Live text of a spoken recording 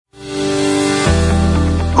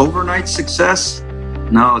overnight success?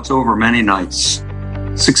 No, it's over many nights.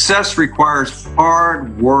 Success requires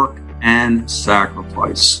hard work and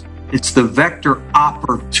sacrifice. It's the vector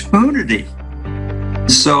opportunity.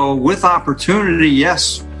 So with opportunity,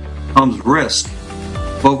 yes, comes risk.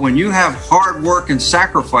 But when you have hard work and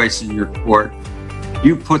sacrifice in your court,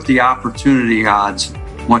 you put the opportunity odds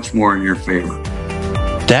much more in your favor.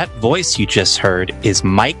 That voice you just heard is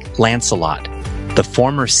Mike Lancelot, the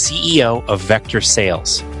former CEO of Vector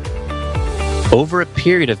Sales. Over a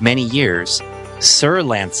period of many years, Sir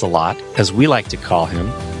Lancelot, as we like to call him,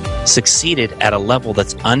 succeeded at a level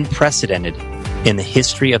that's unprecedented in the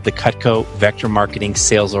history of the Cutco Vector Marketing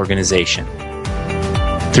Sales Organization.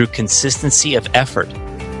 Through consistency of effort,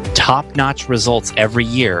 top-notch results every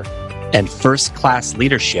year, and first-class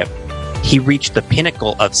leadership, he reached the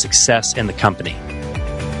pinnacle of success in the company.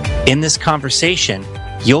 In this conversation,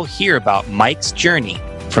 you'll hear about Mike's journey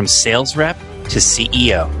from sales rep to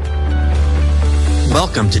CEO.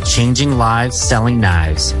 Welcome to Changing Lives Selling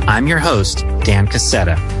Knives. I'm your host, Dan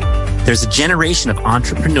Cassetta. There's a generation of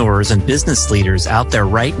entrepreneurs and business leaders out there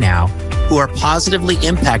right now who are positively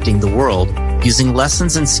impacting the world using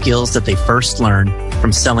lessons and skills that they first learned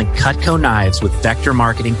from selling Cutco knives with Vector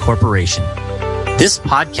Marketing Corporation. This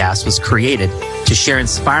podcast was created to share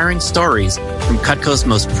inspiring stories from Cutco's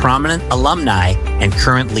most prominent alumni and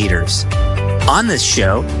current leaders. On this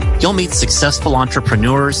show, you'll meet successful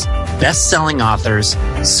entrepreneurs, best-selling authors,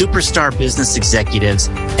 superstar business executives,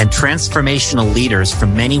 and transformational leaders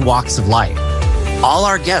from many walks of life. All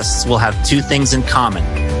our guests will have two things in common.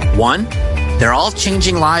 One, they're all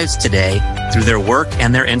changing lives today through their work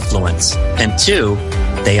and their influence. And two,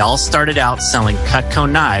 they all started out selling Cutco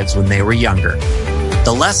knives when they were younger.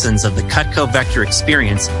 The lessons of the Cutco Vector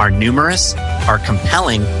experience are numerous, are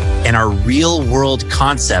compelling, and are real-world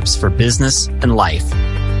concepts for business and life.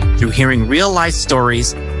 Through hearing real-life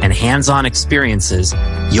stories and hands-on experiences,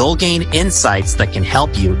 you'll gain insights that can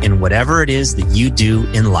help you in whatever it is that you do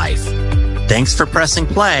in life. Thanks for pressing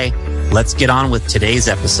play. Let's get on with today's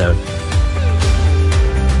episode.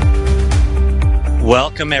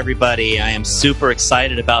 Welcome, everybody. I am super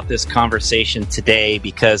excited about this conversation today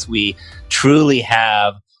because we truly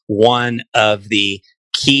have one of the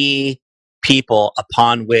key people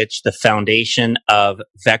upon which the foundation of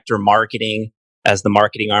Vector Marketing as the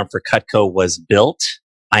marketing arm for Cutco was built.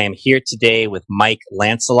 I am here today with Mike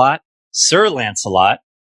Lancelot, Sir Lancelot,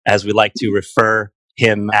 as we like to refer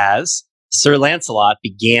him as. Sir Lancelot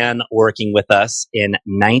began working with us in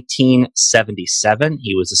 1977.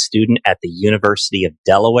 He was a student at the University of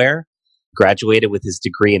Delaware, graduated with his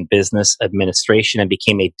degree in business administration, and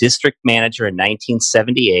became a district manager in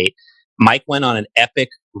 1978. Mike went on an epic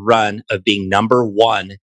run of being number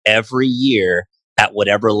one every year at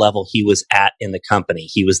whatever level he was at in the company.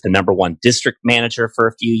 He was the number one district manager for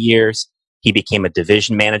a few years. He became a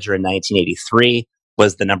division manager in 1983,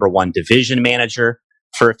 was the number one division manager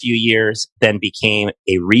for a few years, then became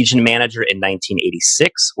a region manager in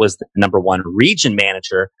 1986, was the number one region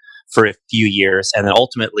manager for a few years, and then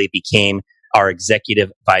ultimately became our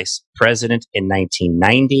executive vice president in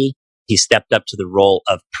 1990. He stepped up to the role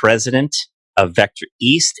of president of Vector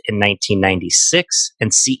East in 1996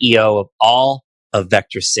 and CEO of all of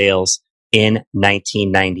Vector Sales in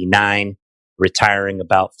 1999, retiring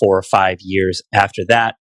about 4 or 5 years after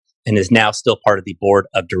that, and is now still part of the board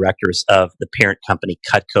of directors of the parent company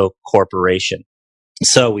Cutco Corporation.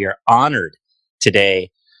 So we are honored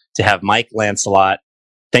today to have Mike Lancelot.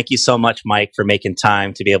 Thank you so much, Mike, for making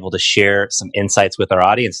time to be able to share some insights with our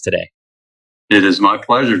audience today. It is my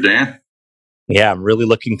pleasure, Dan. Yeah, I'm really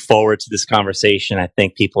looking forward to this conversation. I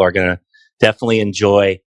think people are going to definitely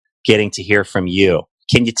enjoy getting to hear from you.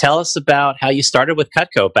 Can you tell us about how you started with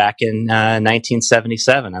Cutco back in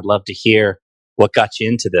 1977? I'd love to hear what got you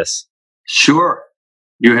into this. Sure.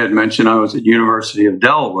 You had mentioned I was at University of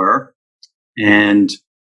Delaware, and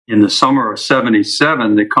in the summer of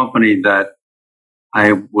 77, the company that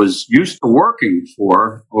I was used to working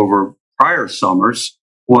for over prior summers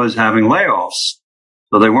was having layoffs.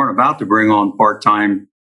 So they weren't about to bring on part-time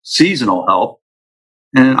seasonal help,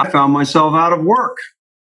 and I found myself out of work.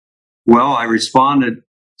 Well, I responded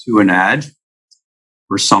to an ad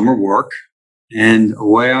for summer work, and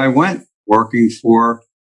away I went, working for,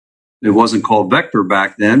 it wasn't called Vector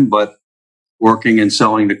back then, but working and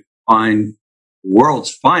selling the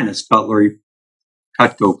world's finest cutlery,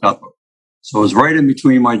 Cutco cutlery. So it was right in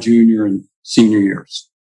between my junior and senior years.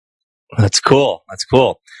 That's cool. That's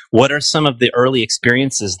cool. What are some of the early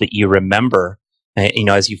experiences that you remember,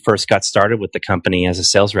 as you first got started with the company as a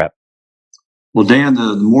sales rep? Well, Dan,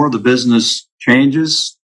 the more the business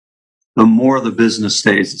changes, the more the business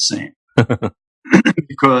stays the same.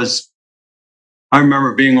 because I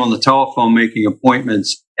remember being on the telephone making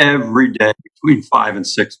appointments every day between 5 and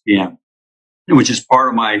 6 p.m., which is part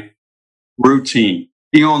of my routine,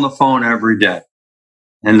 being on the phone every day.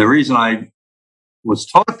 And the reason I was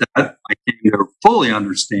taught that, I came to fully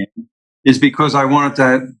understand, is because I wanted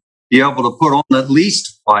to be able to put on at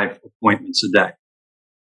least 5 appointments a day.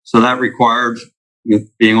 So that required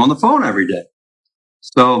being on the phone every day.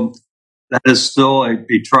 So that is still a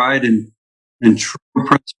tried and true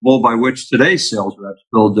principle by which today's sales reps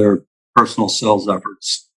build their personal sales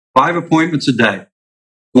efforts. 5 appointments a day.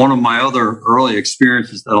 One of my other early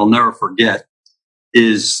experiences that I'll never forget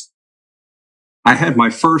is I had my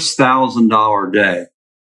first $1,000 day,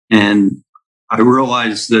 and I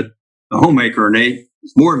realized that the Homemaker Innate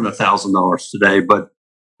is more than $1,000 today, but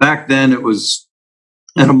back then it was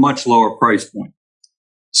at a much lower price point.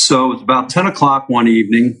 So it was about 10 o'clock one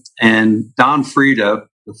evening, and Don Frieda,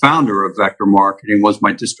 the founder of Vector Marketing, was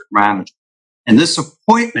my district manager. And this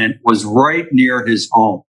appointment was right near his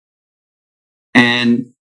home.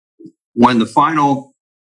 And when the final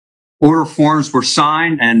order forms were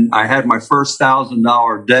signed and I had my first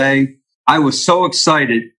 $1,000 day, I was so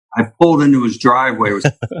excited. I pulled into his driveway. It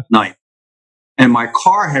was night. And my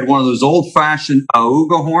car had one of those old-fashioned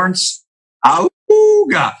Auga horns.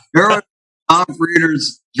 Auga! There was Don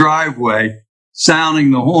Frieder's driveway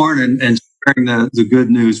sounding the horn and sharing the good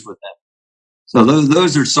news with them. So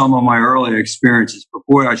those are some of my early experiences. But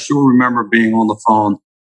boy, I sure remember being on the phone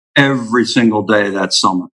every single day that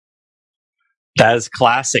summer. That is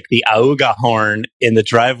classic. The Auga horn in the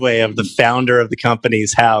driveway of the founder of the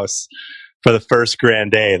company's house for the first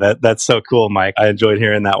grand day. That's so cool, Mike. I enjoyed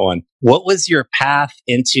hearing that one. What was your path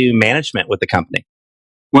into management with the company?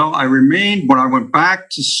 Well, I remained, when I went back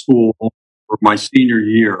to school for my senior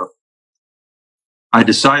year, I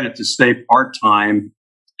decided to stay part-time.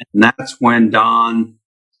 And that's when Don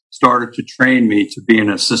started to train me to be an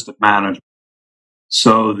assistant manager.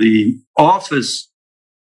 So the office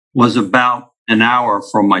was about an hour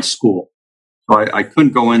from my school. So I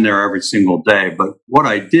couldn't go in there every single day. But what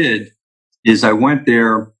I did is I went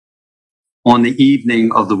there on the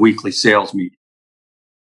evening of the weekly sales meeting.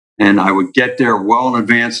 And I would get there well in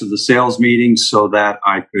advance of the sales meeting so that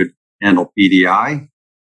I could handle PDI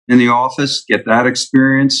in the office, get that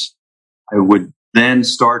experience. I would then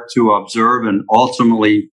start to observe and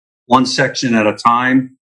ultimately, one section at a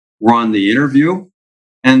time, run the interview.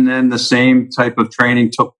 And then the same type of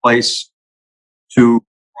training took place to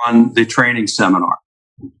run the training seminar.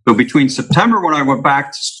 So between September, when I went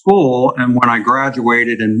back to school, and when I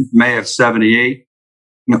graduated in May of 78,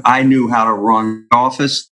 I knew how to run the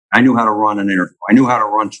office. I knew how to run an interview. I knew how to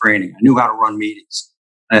run training. I knew how to run meetings.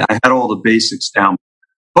 I had all the basics down.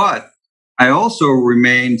 But I also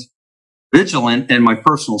remained vigilant in my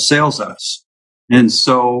personal sales efforts. And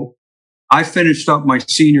so I finished up my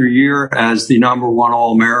senior year as the #1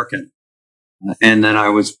 All-American. And then I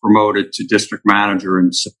was promoted to district manager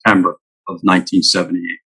in September of 1978.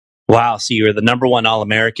 Wow. So you were the #1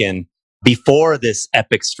 All-American before this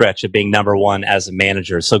epic stretch of being #1 as a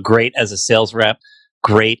manager. So great as a sales rep,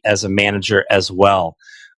 great as a manager as well.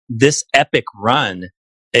 This epic run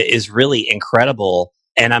is really incredible.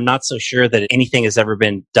 And I'm not so sure that anything has ever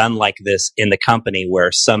been done like this in the company,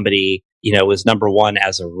 where somebody, was #1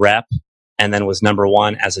 as a rep, and then was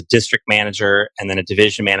 #1 as a district manager, and then a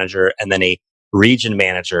division manager, and then a region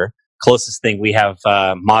manager. Closest thing we have,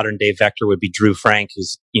 modern day Vector, would be Drew Frank,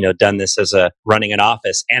 who's done this as running an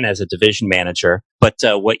office and as a division manager. But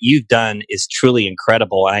what you've done is truly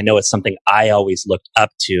incredible. I know it's something I always looked up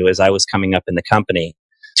to as I was coming up in the company.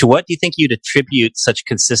 To what do you think you'd attribute such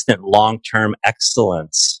consistent long-term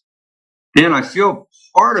excellence? Dan, I feel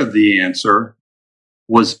part of the answer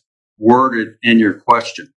was worded in your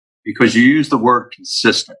question, because you used the word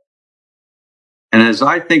consistent. And as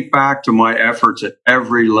I think back to my efforts at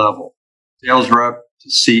every level, sales rep to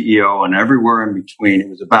CEO and everywhere in between, it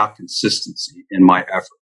was about consistency in my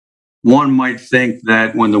effort. One might think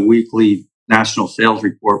that when the weekly national sales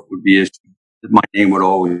report would be issued, that my name would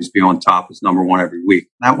always be on top as #1 every week.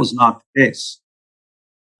 That was not the case.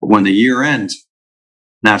 But when the year-end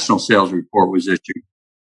national sales report was issued,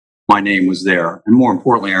 my name was there. And more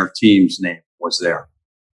importantly, our team's name was there.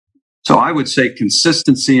 So I would say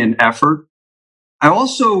consistency and effort. I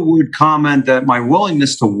also would comment that my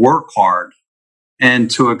willingness to work hard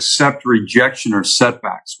and to accept rejection or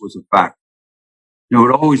setbacks was a factor. It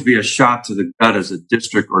would always be a shot to the gut as a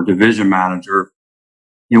district or division manager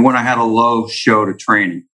when I had a low show to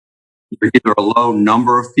training, either a low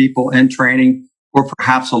number of people in training or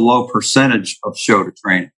perhaps a low percentage of show to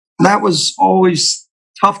training. That was always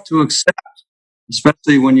tough to accept,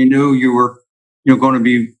 especially when you knew you were going to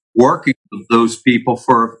be working with those people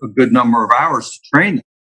for a good number of hours to train them.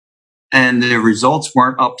 And the results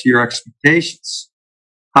weren't up to your expectations.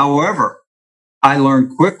 However, I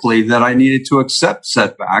learned quickly that I needed to accept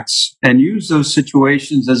setbacks and use those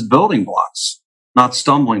situations as building blocks, not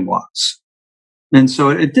stumbling blocks. And so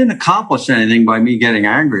it didn't accomplish anything by me getting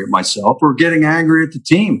angry at myself or getting angry at the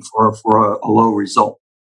team for a low result.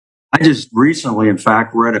 I just recently, in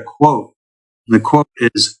fact, read a quote. The quote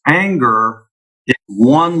is, anger is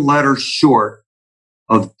one letter short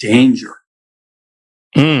of danger.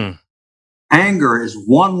 Anger is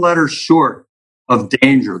one letter short of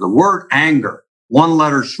danger. The word anger, one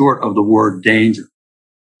letter short of the word danger.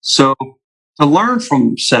 So to learn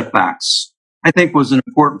from setbacks, I think was an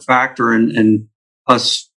important factor in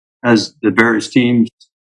us as the various teams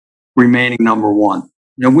remaining number one.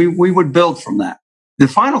 We would build from that. The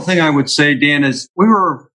final thing I would say, Dan, is we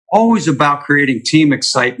were always about creating team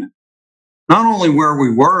excitement, not only where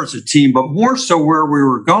we were as a team, but more so where we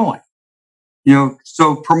were going.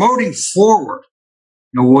 So promoting forward,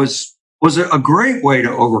 was a great way to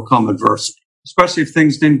overcome adversity, especially if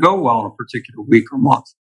things didn't go well in a particular week or month.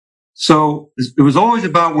 So it was always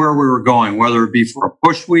about where we were going, whether it be for a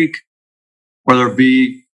push week, whether it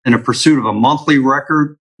be in a pursuit of a monthly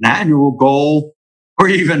record, an annual goal, or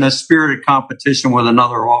even a spirited competition with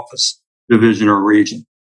another office, division, or region.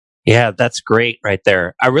 Yeah, that's great right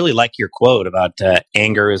there. I really like your quote about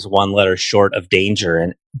anger is one letter short of danger,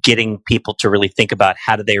 and getting people to really think about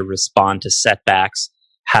how do they respond to setbacks,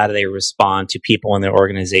 how do they respond to people in their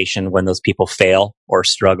organization when those people fail or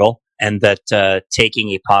struggle, and that taking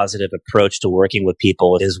a positive approach to working with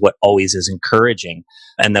people is what always is encouraging.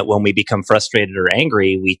 And that when we become frustrated or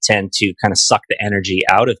angry, we tend to kind of suck the energy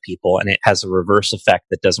out of people, and it has a reverse effect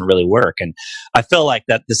that doesn't really work. And I feel like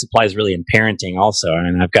that this applies really in parenting also. I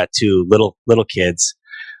mean, I've got two little kids,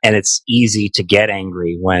 and it's easy to get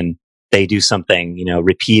angry when they do something,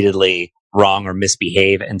 repeatedly wrong or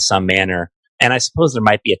misbehave in some manner. And I suppose there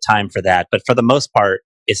might be a time for that, but for the most part,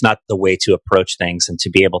 it's not the way to approach things, and to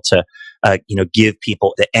be able to, give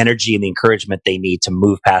people the energy and the encouragement they need to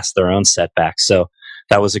move past their own setbacks. So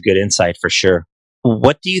that was a good insight for sure.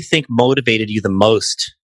 What do you think motivated you the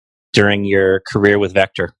most during your career with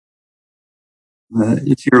Vector?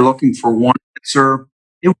 If you're looking for one answer,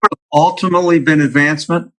 it would have ultimately been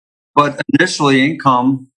advancement, but initially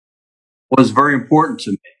income was very important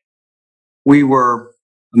to me. We were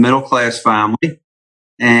a middle-class family,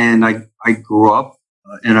 and I grew up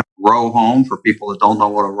in a row home. For people that don't know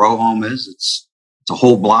what a row home is, it's a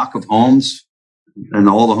whole block of homes, and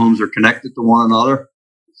all the homes are connected to one another.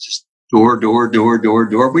 It's just door, door, door, door,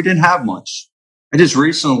 door. We didn't have much. I just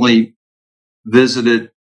recently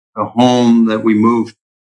visited a home that we moved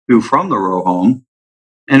to from the row home,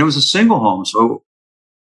 and it was a single home. So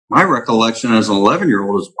my recollection as an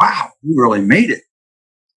 11-year-old is, wow, we really made it.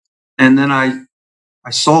 And then I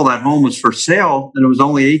saw that home was for sale, and it was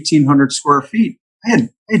only 1,800 square feet. I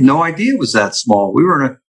had no idea it was that small.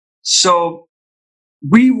 So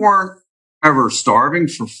we weren't ever starving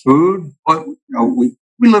for food, but we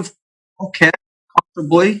lived okay,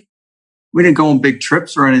 comfortably. We didn't go on big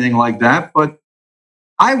trips or anything like that, but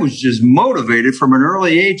I was just motivated from an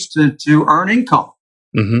early age to earn income,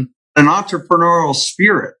 an entrepreneurial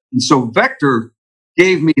spirit. And so Vector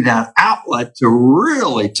gave me that outlet to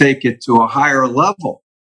really take it to a higher level.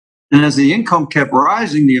 And as the income kept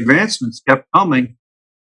rising, the advancements kept coming.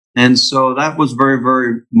 And so that was very,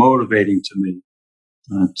 very motivating to me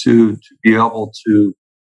to be able to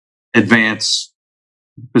advance.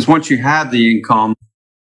 Because once you have the income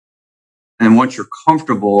and once you're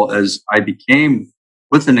comfortable, as I became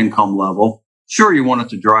with an income level, sure, you wanted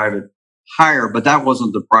to drive it higher, but that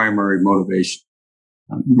wasn't the primary motivation.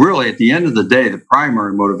 Really, at the end of the day, the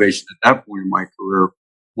primary motivation at that point in my career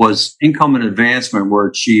was income and advancement were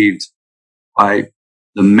achieved by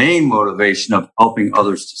the main motivation of helping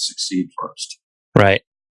others to succeed first. Right.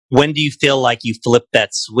 When do you feel like you flipped that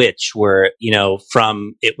switch where,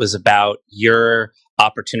 from it was about your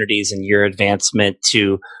opportunities and your advancement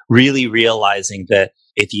to really realizing that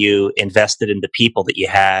if you invested in the people that you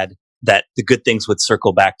had, that the good things would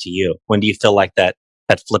circle back to you? When do you feel like that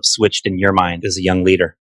flip switched in your mind as a young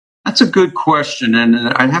leader? That's a good question. And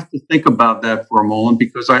I'd have to think about that for a moment,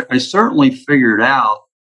 because I certainly figured out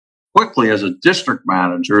quickly as a district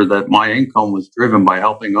manager that my income was driven by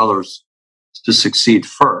helping others to succeed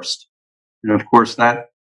first. And of course, that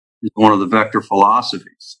is one of the Vector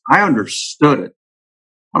philosophies. I understood it.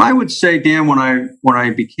 But I would say, Dan, when I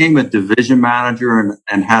became a division manager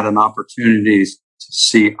and had an opportunity to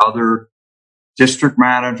see other district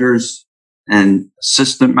managers and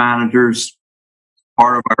assistant managers,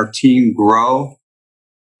 part of our team grow,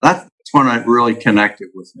 that's when it really connected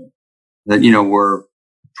with me. That, where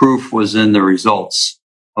proof was in the results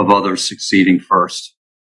of others succeeding first.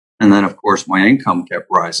 And then, of course, my income kept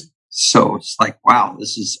rising. So it's like, wow,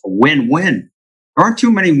 this is a win-win. There aren't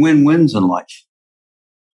too many win-wins in life.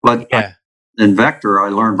 But in Vector, I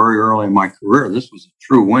learned very early in my career, this was a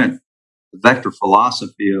true win. The Vector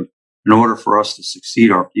philosophy of, in order for us to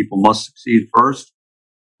succeed, our people must succeed first,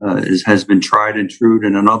 has been tried and true.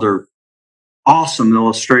 And another awesome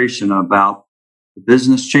illustration about the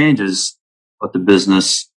business changes, but the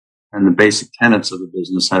business and the basic tenets of the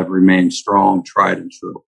business have remained strong, tried and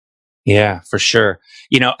true. Yeah, for sure.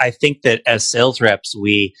 I think that as sales reps,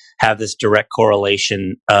 we have this direct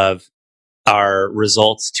correlation of our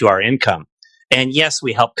results to our income. And yes,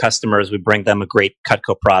 we help customers. We bring them a great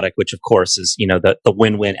Cutco product, which of course is, the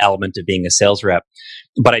win-win element of being a sales rep.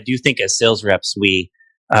 But I do think as sales reps, we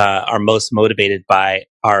are most motivated by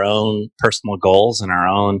our own personal goals and our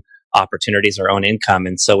own opportunities, our own income.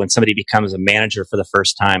 And so when somebody becomes a manager for the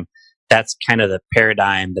first time, that's kind of the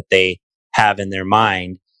paradigm that they have in their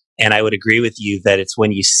mind. And I would agree with you that it's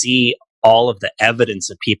when you see all of the evidence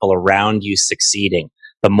of people around you succeeding,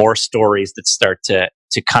 the more stories that start to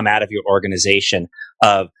come out of your organization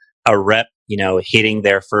of a rep, hitting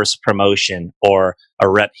their first promotion, or a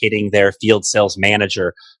rep hitting their field sales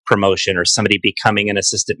manager promotion, or somebody becoming an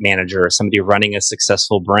assistant manager, or somebody running a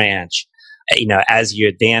successful branch. As you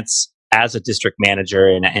advance as a district manager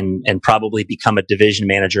and probably become a division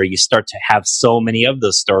manager, you start to have so many of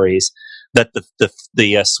those stories that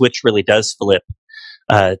the switch really does flip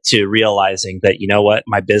to realizing that,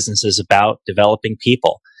 my business is about developing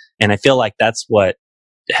people. And I feel like that's what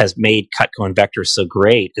has made Cutco and Vector so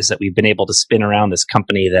great, is that we've been able to spin around this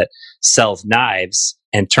company that sells knives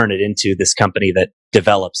and turn it into this company that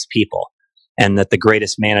develops people. And that the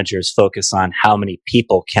greatest managers focus on how many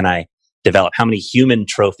people can I develop, how many human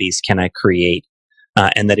trophies can I create,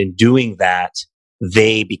 and that in doing that,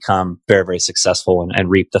 they become very, very successful and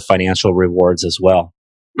reap the financial rewards as well.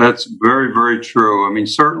 That's very, very true. I mean,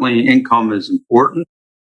 certainly income is important.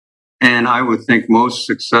 And I would think most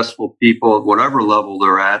successful people at whatever level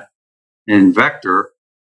they're at in Vector,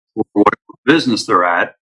 or whatever business they're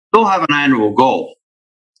at, they'll have an annual goal.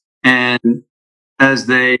 And as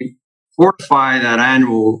they fortify that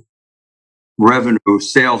annual revenue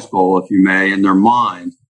sales goal, if you may, in their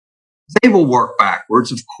mind, they will work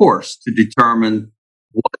backwards, of course, to determine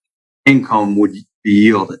what income would be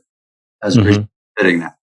yielded as a result of hitting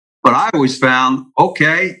that. But I always found,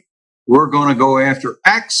 okay, we're going to go after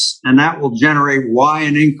X, and that will generate Y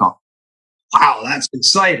in income. Wow, that's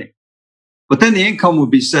exciting. But then the income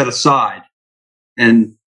would be set aside,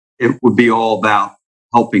 and it would be all about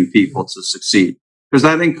helping people to succeed. Because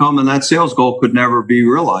that income and that sales goal could never be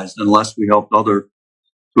realized unless we helped others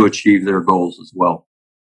to achieve their goals as well.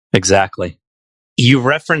 Exactly. You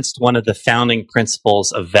referenced one of the founding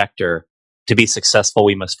principles of Vector. To be successful,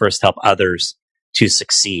 we must first help others to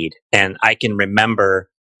succeed. And I can remember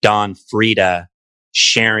Don Frieda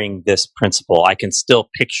sharing this principle. I can still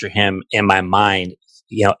picture him in my mind,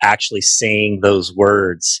 actually saying those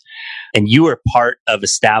words. And you were part of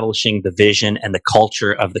establishing the vision and the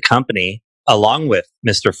culture of the company along with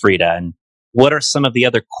Mr. Frieda. And what are some of the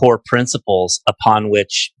other core principles upon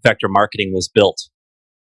which Vector Marketing was built?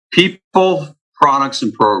 People, products,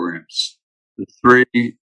 and programs. The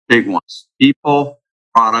three big ones. People,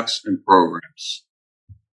 products, and programs.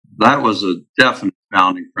 That was a definite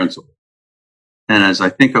founding principle. And as I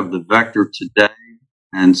think of the Vector today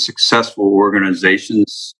and successful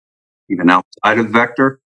organizations, even outside of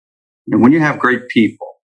Vector, when you have great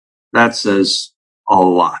people, that says a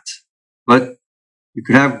lot. But you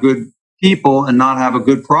could have good people and not have a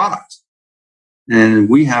good product. And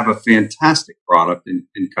we have a fantastic product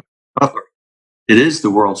in cutlery. It is the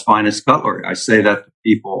world's finest cutlery. I say that to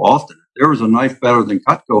people often. If there was a knife better than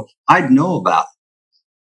Cutco, I'd know about it.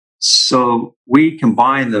 So we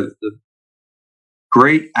combine the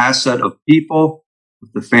great asset of people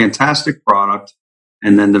with the fantastic product,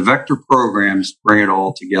 and then the Vector programs bring it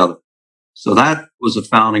all together. So that was a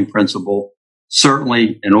founding principle.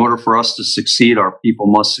 Certainly, in order for us to succeed, our people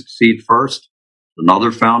must succeed first.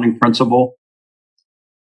 Another founding principle.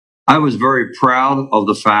 I was very proud of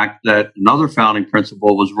the fact that another founding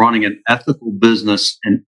principle was running an ethical business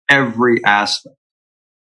in every aspect.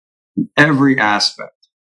 In every aspect.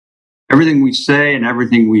 Everything we say and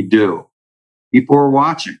everything we do. People are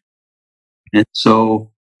watching. And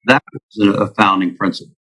so that was a founding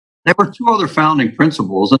principle. There were two other founding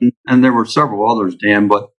principles, and there were several others, Dan,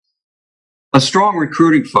 but a strong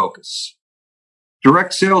recruiting focus.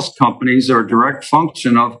 direct sales companies are a direct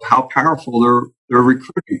function of how powerful their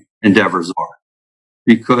recruiting endeavors are,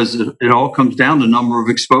 because it all comes down to number of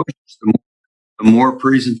exposures. The more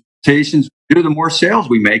presentations we do, the more sales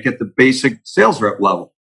we make at the basic sales rep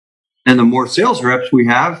level. And the more sales reps we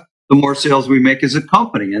have, the more sales we make as a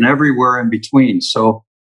company, and everywhere in between. So,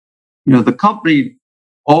 the company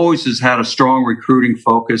always has had a strong recruiting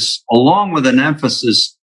focus, along with an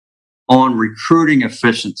emphasis on recruiting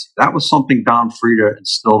efficiency. That was something Don Frieda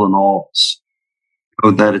instilled in all of us,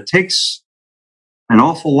 that it takes an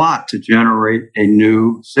awful lot to generate a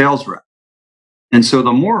new sales rep. And so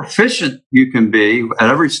the more efficient you can be at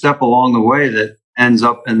every step along the way that ends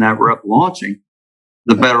up in that rep launching,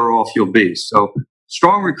 the better off you'll be. So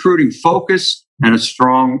strong recruiting focus and a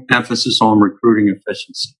strong emphasis on recruiting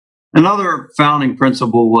efficiency. Another founding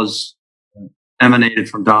principle was emanated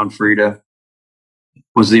from Don Frieda,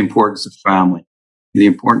 was the importance of family, the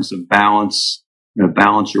importance of balance,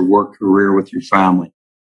 balance your work career with your family.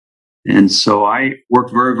 And so I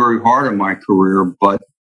worked very, very hard in my career, but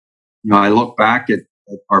I look back at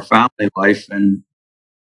our family life, and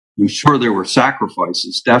I'm sure there were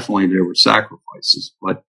sacrifices. Definitely there were sacrifices,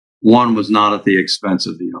 but one was not at the expense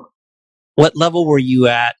of the other. What level were you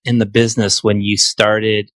at in the business when you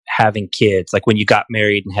started having kids? Like when you got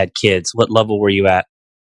married and had kids, what level were you at?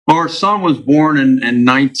 Well, our son was born in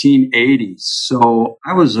 1980. So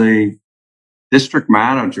I was a district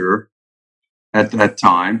manager at that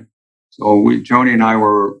time. So Joni and I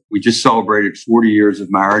we just celebrated 40 years of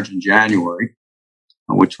marriage in January,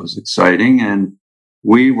 which was exciting. And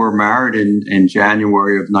we were married in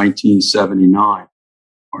January of 1979.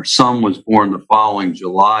 Our son was born the following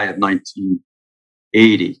July of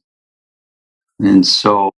 1980. And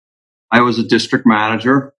so I was a district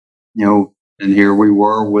manager, and here we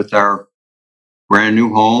were with our brand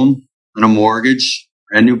new home and a mortgage,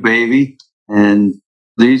 brand new baby. And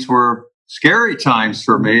these were scary times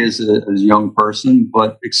for me as a young person,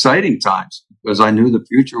 but exciting times, because I knew the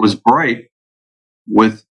future was bright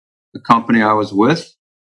with the company I was with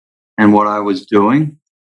and what I was doing.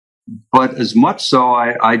 But as much so,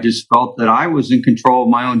 I just felt that I was in control of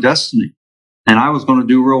my own destiny, and I was going to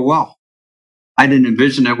do real well. I didn't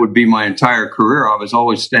envision it would be my entire career. I was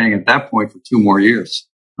always staying at that point for 2 more years.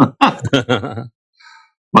 But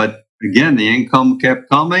again, the income kept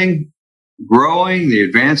coming, growing, the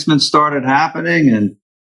advancements started happening, and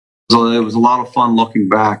so it was a lot of fun looking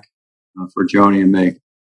back for Joni and me.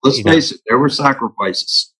 Let's face it, there were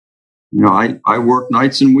sacrifices. I worked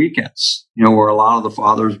nights and weekends, where a lot of the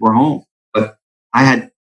fathers were home. But I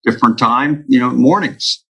had different time,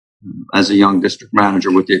 mornings as a young district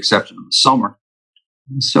manager, with the exception of the summer.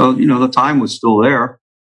 So, the time was still there.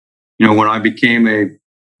 When I became a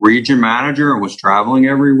region manager and was traveling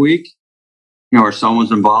every week, our son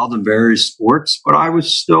was involved in various sports, but I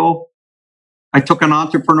took an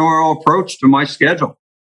entrepreneurial approach to my schedule.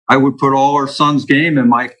 I would put all our son's games in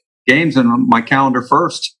my calendar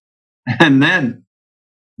first, and then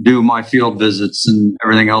do my field visits and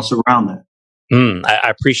everything else around that. I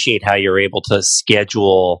appreciate how you're able to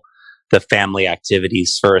schedule the family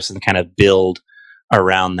activities first and kind of build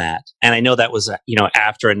around that. And I know that was,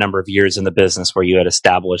 after a number of years in the business where you had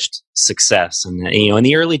established success. And, in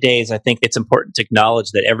the early days, I think it's important to acknowledge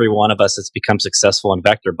that every one of us that's become successful in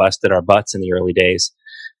Vector busted our butts in the early days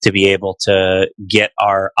to be able to get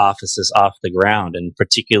our offices off the ground. And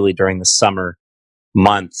particularly during the summer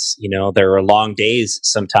months, there were long days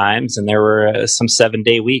sometimes, and there were some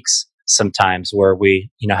 7-day weeks sometimes where we,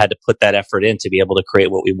 had to put that effort in to be able to create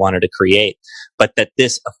what we wanted to create. But that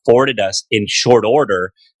this afforded us in short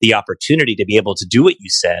order the opportunity to be able to do what you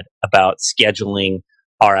said about scheduling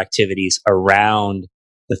our activities around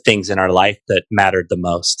the things in our life that mattered the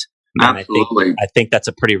most. Absolutely. And I think that's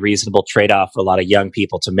a pretty reasonable trade-off for a lot of young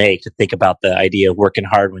people to make, to think about the idea of working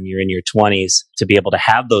hard when you're in your 20s, to be able to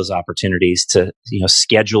have those opportunities to,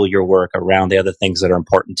 schedule your work around the other things that are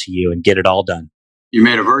important to you and get it all done. You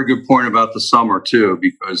made a very good point about the summer too,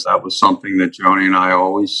 because that was something that Joni and I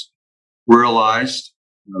always realized,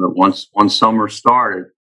 that once summer started,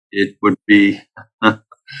 it would be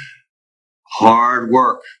hard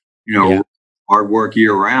work, hard work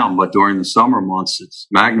year round, but during the summer months, it's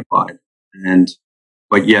magnified.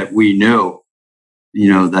 But yet we knew,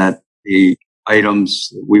 that the items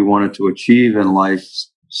that we wanted to achieve in life,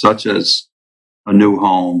 such as a new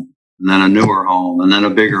home, and then a newer home, and then a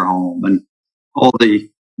bigger home, and all the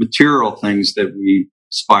material things that we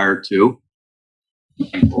aspire to,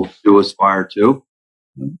 people do aspire to,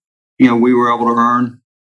 we were able to earn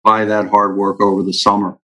by that hard work over the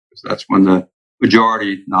summer, because that's when the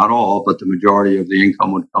majority, not all, but the majority of the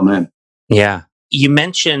income would come in. Yeah. you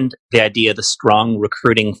mentioned the idea of the strong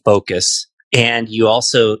recruiting focus, and you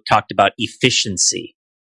also talked about efficiency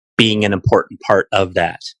being an important part of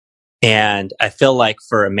that. And I feel like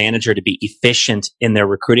for a manager to be efficient in their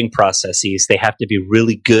recruiting processes, they have to be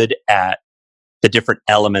really good at the different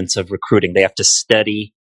elements of recruiting. They have to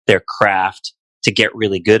study their craft to get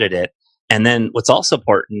really good at it. And then what's also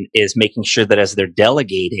important is making sure that as they're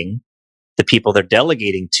delegating, the people they're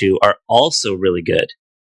delegating to are also really good.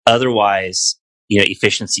 Otherwise,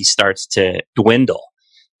 efficiency starts to dwindle.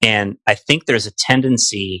 And I think there's a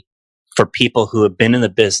tendency for people who have been in the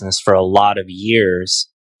business for a lot of years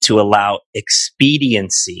to allow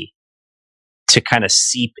expediency to kind of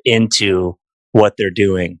seep into what they're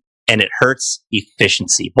doing. And it hurts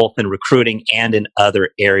efficiency, both in recruiting and in other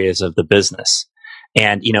areas of the business.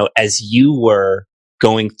 And, as you were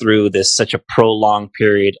going through this such a prolonged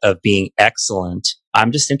period of being excellent,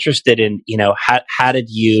 I'm just interested in, how did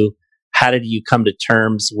you come to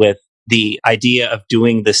terms with the idea of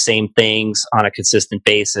doing the same things on a consistent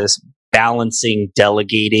basis, balancing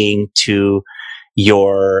delegating to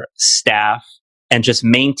your staff and just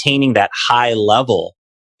maintaining that high level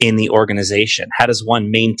in the organization? How does one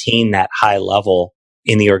maintain that high level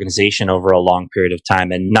in the organization over a long period of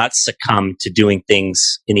time and not succumb to doing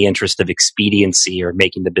things in the interest of expediency or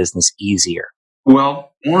making the business easier?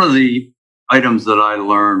 Well, one of the items that I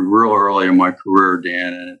learned real early in my career,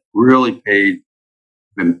 Dan, and it really paid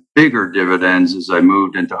even bigger dividends as I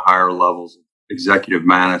moved into higher levels of executive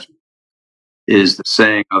management, is the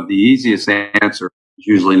saying of the easiest answer is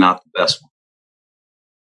usually not the best one.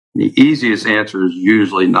 The easiest answer is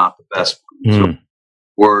usually not the best one. So,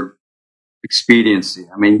 word expediency.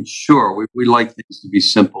 I mean, sure, we like things to be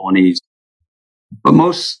simple and easy, but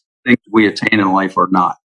most things we attain in life are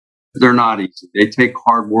not. They're not easy. They take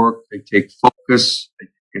hard work. They take focus. They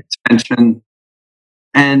take attention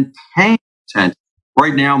and paying attention.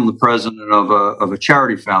 Right now, I'm the president of a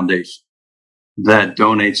charity foundation that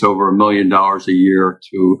donates over $1 million a year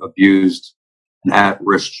to abused and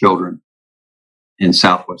at-risk children in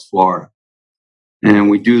Southwest Florida. And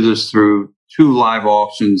we do this through 2 live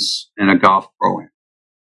auctions and a golf program.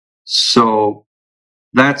 So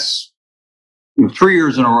that's 3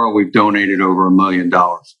 years in a row, we've donated over $1 million.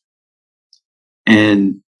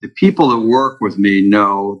 And the people that work with me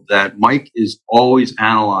know that Mike is always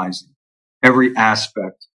analyzing every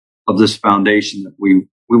aspect of this foundation that we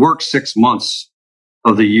work 6 months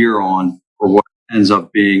of the year on for what ends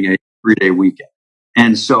up being a 3-day weekend.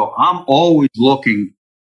 And so I'm always looking,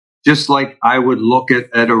 just like I would look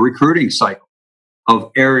at a recruiting cycle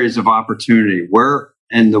of areas of opportunity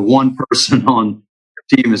and the one person on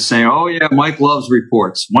the team is saying, oh yeah, Mike loves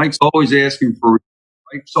reports. Mike's always asking for reports.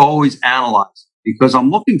 Mike's always analyzing, because I'm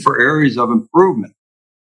looking for areas of improvement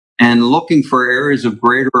and looking for areas of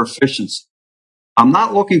greater efficiency. I'm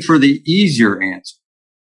not looking for the easier answer.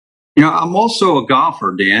 I'm also a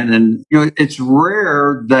golfer, Dan, and it's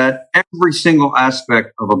rare that every single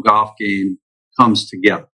aspect of a golf game comes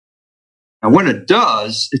together. And when it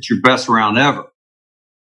does, it's your best round ever.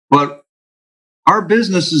 But our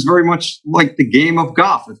business is very much like the game of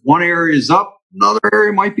golf. If one area is up, another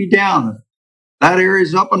area might be down. If that area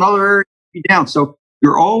is up, another area might be down. So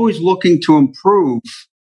you're always looking to improve.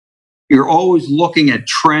 You're always looking at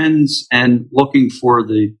trends and looking for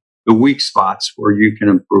the weak spots where you can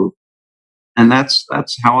improve. And that's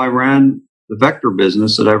how I ran the Vector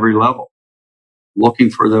business at every level, looking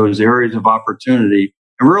for those areas of opportunity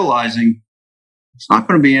and realizing it's not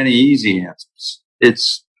going to be any easy answers.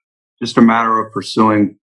 It's just a matter of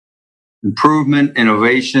pursuing improvement,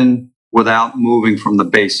 innovation, without moving from the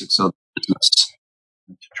basics of the business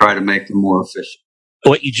to try to make them more efficient.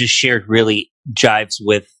 What you just shared really jives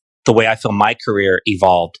with the way I feel my career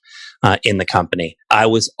evolved in the company. I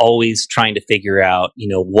was always trying to figure out,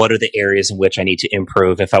 what are the areas in which I need to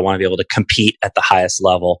improve if I want to be able to compete at the highest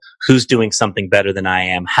level? Who's doing something better than I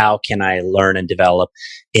am? How can I learn and develop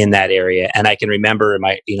in that area? And I can remember in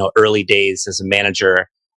my, early days as a manager,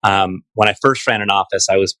 when I first ran an office,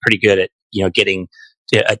 I was pretty good at, getting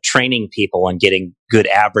training people and getting good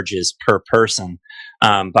averages per person.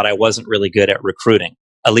 But I wasn't really good at recruiting,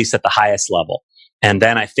 at least at the highest level. And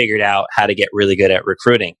then I figured out how to get really good at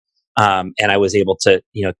recruiting. And I was able to,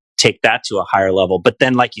 take that to a higher level. But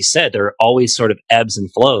then, like you said, there are always sort of ebbs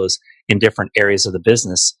and flows in different areas of the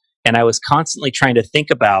business. And I was constantly trying to think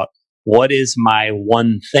about what is my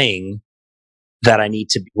one thing that I need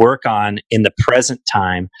to work on in the present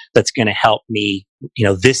time that's going to help me,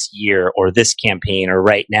 this year or this campaign or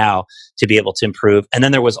right now to be able to improve. And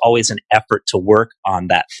then there was always an effort to work on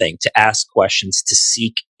that thing, to ask questions, to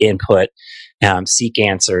seek input, seek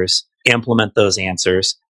answers, implement those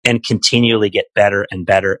answers, and continually get better and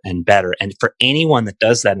better and better. And for anyone that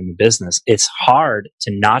does that in the business, it's hard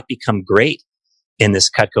to not become great in this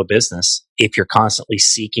Cutco business if you're constantly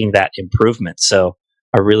seeking that improvement. So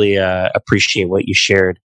I really appreciate what you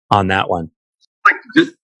shared on that one. I'd like to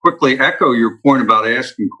just quickly echo your point about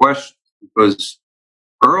asking questions, because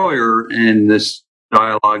earlier in this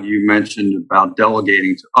dialogue you mentioned about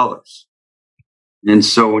delegating to others. And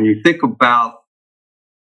so when you think about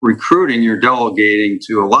recruiting, you're delegating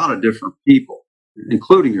to a lot of different people,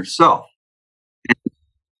 including yourself. And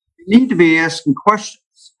you need to be asking questions.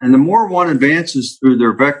 And the more one advances through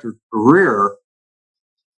their vector career,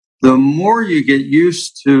 the more you get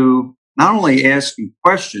used to not only asking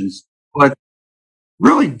questions, but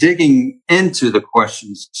really digging into the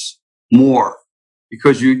questions more.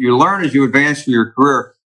 Because you learn as you advance through your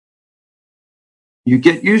career, you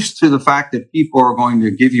get used to the fact that people are going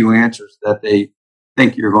to give you answers that they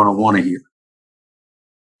think you're going to want to hear.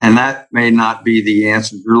 And that may not be the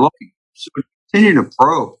answers you're looking for. So continue to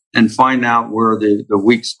probe and find out where the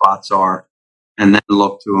weak spots are, and then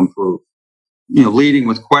look to improve. Leading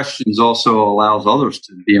with questions also allows others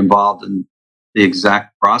to be involved in the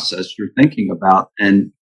exact process you're thinking about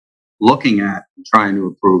and looking at and trying to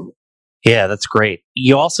improve it. Yeah, that's great.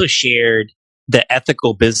 You also shared the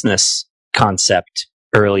ethical business concept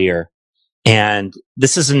earlier. And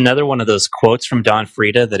this is another one of those quotes from Don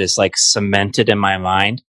Frieda that is like cemented in my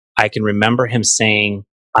mind. I can remember him saying,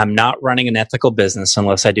 "I'm not running an ethical business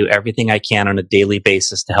unless I do everything I can on a daily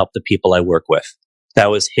basis to help the people I work with."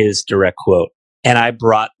 That was his direct quote. And I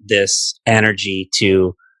brought this energy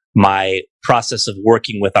to my process of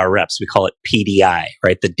working with our reps. We call it PDI,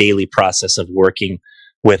 right? The daily process of working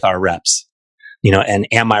with our reps. And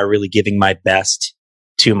am I really giving my best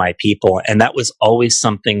to my people? And that was always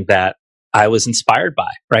something that I was inspired by,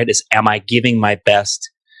 right? Is, am I giving my best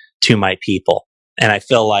to my people? And I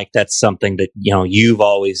feel like that's something that, you've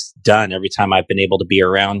always done every time I've been able to be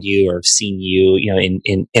around you or seen you,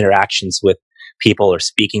 in interactions with people or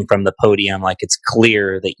speaking from the podium. Like, it's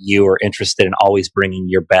clear that you are interested in always bringing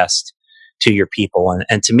your best to your people.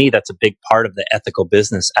 And to me, that's a big part of the ethical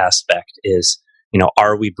business aspect is,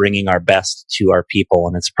 are we bringing our best to our people?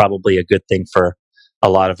 And it's probably a good thing for a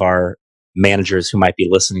lot of our managers who might be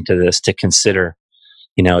listening to this to consider,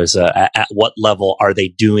 is at what level are they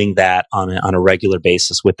doing that on a regular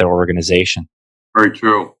basis with their organization? Very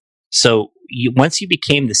true. So once you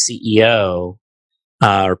became the CEO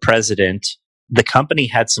or president, the company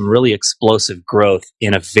had some really explosive growth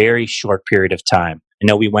in a very short period of time. I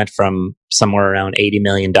know we went from somewhere around $80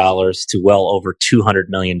 million to well over $200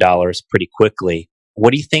 million pretty quickly.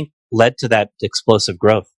 What do you think led to that explosive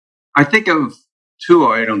growth? I think of two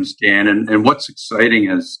items, Dan, and what's exciting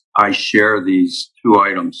as I share these two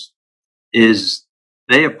items is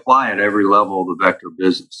they apply at every level of the Vector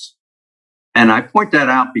business. And I point that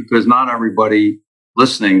out because not everybody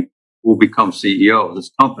listening will become CEO of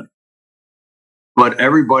this company. But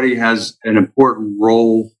everybody has an important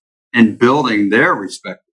role in building their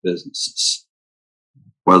respective businesses,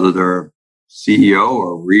 whether they're CEO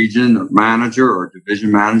or region or manager or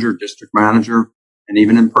division manager, district manager, and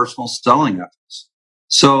even in personal selling efforts.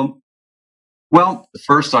 So, the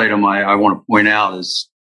first item I want to point out is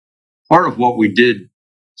part of what we did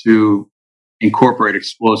to incorporate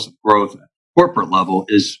explosive growth at the corporate level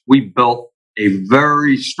is we built a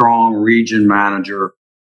very strong region manager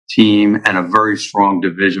team and a very strong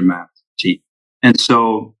division manager team. And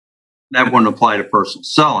so that wouldn't apply to personal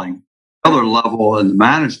selling. Other level in the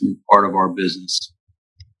management part of our business,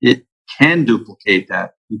 it can duplicate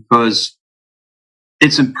that because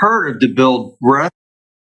it's imperative to build breadth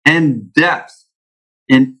and depth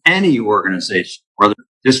in any organization, whether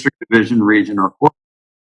district, division, region, or corporate.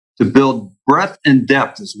 To build breadth and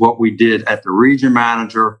depth is what we did at the region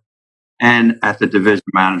manager and at the division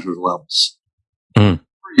manager levels.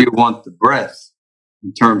 You want the breadth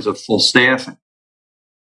in terms of full staffing,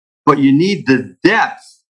 but you need the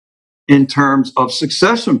depth in terms of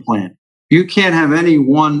succession planning. You can't have any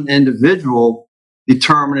one individual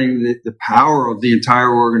determining the power of the entire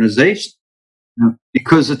organization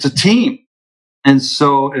because it's a team. And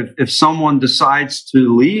so if someone decides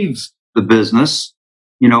to leave the business,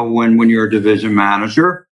 when you're a division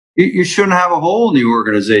manager, you shouldn't have a hole in the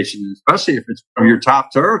organization, especially if it's from your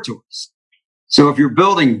top territories. So if you're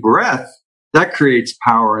building breadth, that creates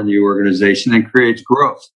power in the organization and creates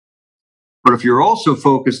growth. But if you're also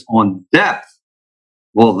focused on depth,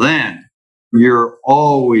 then you're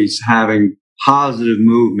always having positive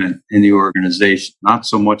movement in the organization. Not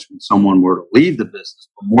so much when someone were to leave the business,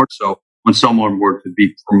 but more so when someone were to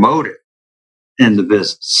be promoted in the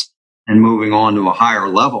business and moving on to a higher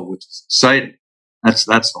level, which is exciting. That's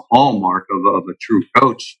the hallmark of a true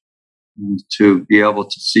coach, to be able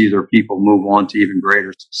to see their people move on to even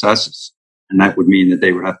greater successes. And that would mean that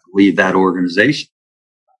they would have to lead that organization.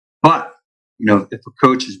 But, if a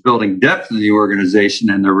coach is building depth in the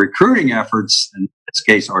organization and their recruiting efforts, in this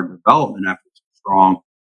case, our development efforts are strong,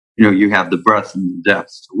 you have the breadth and the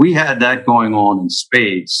depth. So we had that going on in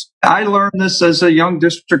spades. I learned this as a young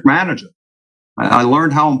district manager. I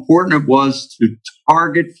learned how important it was to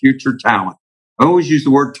target future talent. I always use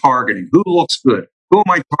the word targeting. Who looks good? Who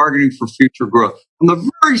am I targeting for future growth? From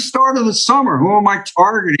the very start of the summer, who am I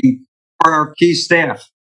targeting for our key staff?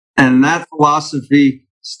 And that philosophy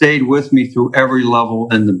stayed with me through every level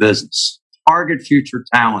in the business. Target future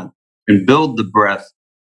talent and build the breadth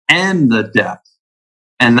and the depth.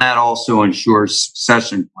 And that also ensures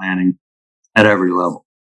succession planning at every level.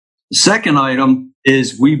 The second item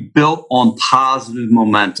is we built on positive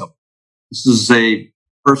momentum. This is a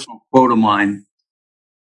personal quote of mine.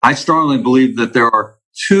 I strongly believe that there are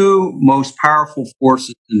two most powerful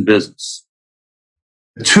forces in business.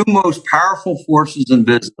 The two most powerful forces in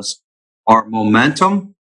business are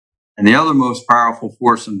momentum, and the other most powerful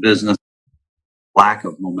force in business, lack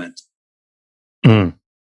of momentum.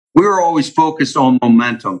 We were always focused on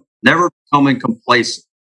momentum, never becoming complacent.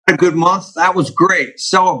 A good month, that was great.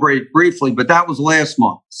 Celebrate briefly, but that was last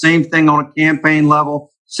month. Same thing on a campaign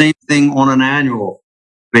level, same thing on an annual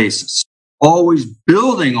basis. Always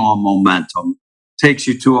building on momentum takes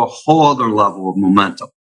you to a whole other level of momentum,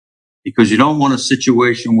 because you don't want a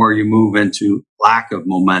situation where you move into lack of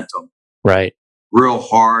momentum. Right. Real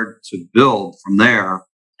hard to build from there,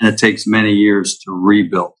 and it takes many years to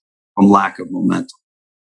rebuild from lack of momentum.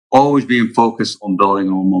 Always being focused on building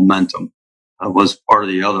on momentum was part of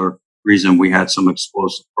the other reason we had some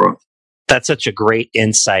explosive growth. That's such a great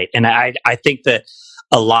insight. And I think that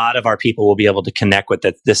a lot of our people will be able to connect with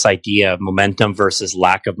this idea of momentum versus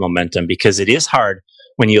lack of momentum, because it is hard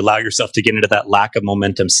when you allow yourself to get into that lack of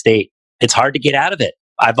momentum state. It's hard to get out of it.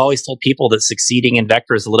 I've always told people that succeeding in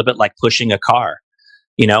Vector is a little bit like pushing a car.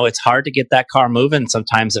 It's hard to get that car moving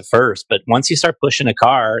sometimes at first, but once you start pushing a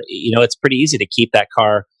car, it's pretty easy to keep that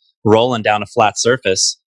car rolling down a flat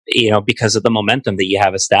surface, because of the momentum that you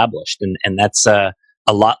have established. And that's a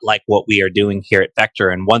lot like what we are doing here at Vector.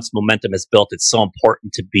 And once momentum is built, it's so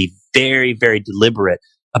important to be very, very deliberate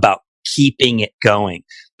about keeping it going,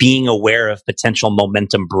 being aware of potential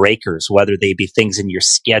momentum breakers, whether they be things in your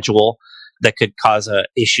schedule that could cause a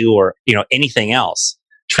issue, or, anything else,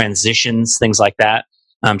 transitions, things like that.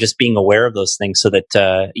 Just being aware of those things so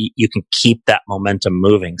that you can keep that momentum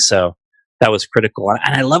moving. So that was critical.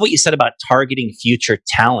 And I love what you said about targeting future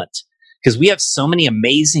talent, because we have so many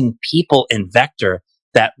amazing people in Vector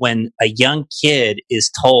that when a young kid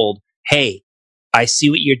is told, hey, I see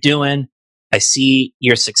what you're doing, I see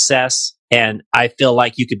your success, and I feel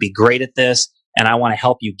like you could be great at this, and I want to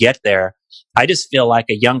help you get there. I just feel like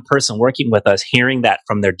a young person working with us, hearing that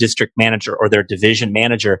from their district manager or their division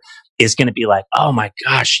manager, is going to be like, oh my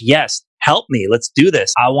gosh, yes, help me. Let's do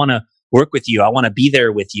this. I want to work with you. I want to be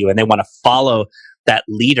there with you. And they want to follow that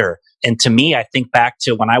leader. And to me, I think back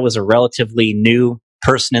to when I was a relatively new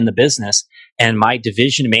person in the business, and my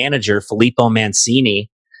division manager, Filippo Mancini,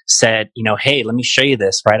 said, hey, let me show you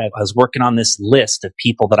this, right? I was working on this list of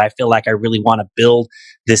people that I feel like I really want to build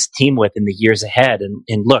this team with in the years ahead.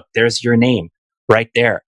 And look, there's your name right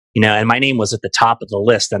there. And my name was at the top of the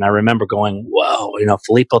list. And I remember going, whoa,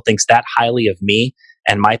 Filippo thinks that highly of me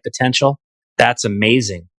and my potential. That's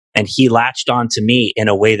amazing. And he latched on to me in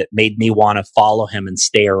a way that made me want to follow him and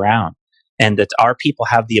stay around. And that our people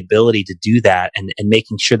have the ability to do that, and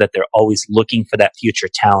making sure that they're always looking for that future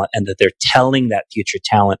talent, and that they're telling that future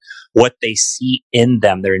talent what they see in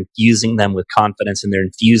them. They're infusing them with confidence, and they're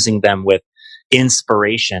infusing them with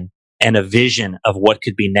inspiration and a vision of what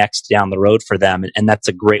could be next down the road for them. And that's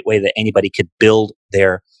a great way that anybody could build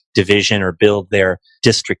their division or build their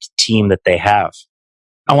district team that they have.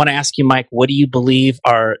 I want to ask you, Mike, what do you believe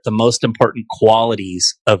are the most important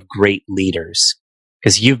qualities of great leaders?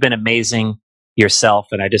 Because you've been amazing yourself,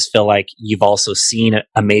 and I just feel like you've also seen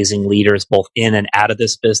amazing leaders both in and out of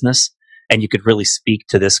this business, and you could really speak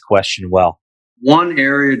to this question well. One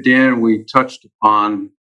area, Dan, we touched upon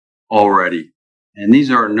already, and these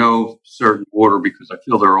are in no certain order because I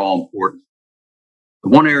feel they're all important. The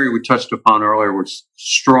one area we touched upon earlier was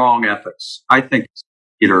strong ethics. I think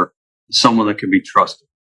a leader is someone that can be trusted.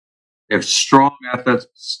 They have strong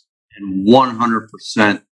ethics and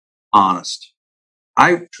 100% honest.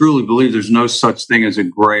 I truly believe there's no such thing as a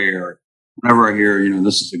gray area. Whenever I hear,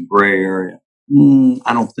 this is a gray area,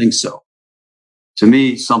 I don't think so. To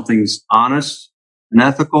me, something's honest and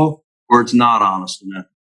ethical, or it's not honest and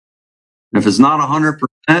ethical. And if it's not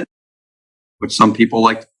 100%, which some people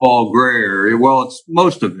like to call gray area, well, it's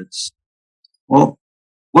most of it's, well,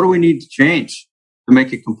 what do we need to change to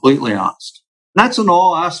make it completely honest? And that's in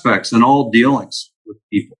all aspects and all dealings with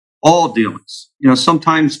people, all dealings.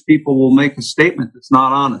 Sometimes people will make a statement that's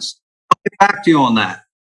not honest. I'll get back to you on that.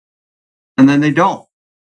 And then they don't.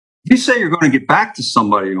 If you say you're going to get back to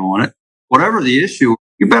somebody on it, whatever the issue,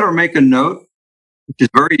 you better make a note, which is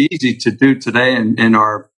very easy to do today in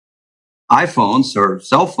our iPhones or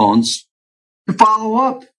cell phones, to follow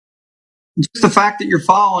up. Just the fact that you're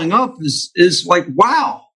following up is like,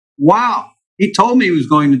 wow. He told me he was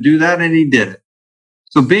going to do that and he did it.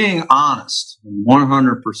 So being honest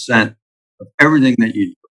 100% of everything that you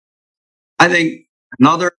do. I think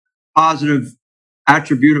another positive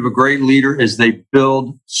attribute of a great leader is they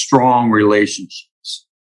build strong relationships.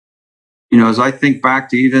 As I think back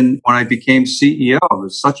to even when I became CEO, it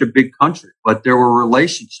was such a big country, but there were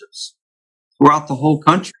relationships throughout the whole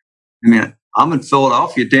country. I mean, I'm in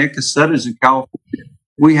Philadelphia. Dan Cassetta is in California.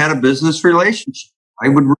 We had a business relationship. I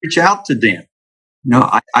would reach out to Dan.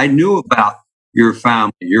 I knew about your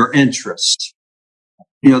family, your interests.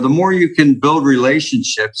 The more you can build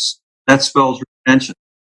relationships, that spells retention.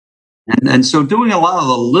 And so doing a lot of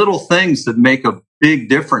the little things that make a big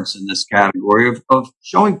difference in this category of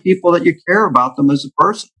showing people that you care about them as a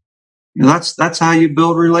person. That's how you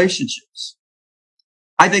build relationships.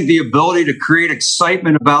 I think the ability to create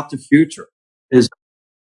excitement about the future is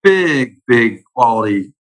a big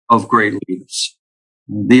quality of great leaders.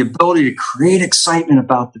 The ability to create excitement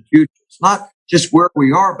about the future. It's not just where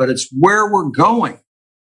we are, but it's where we're going.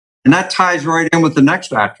 And that ties right in with the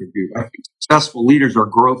next attribute. I think successful leaders are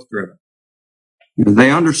growth driven.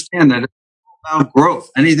 They understand that it's all about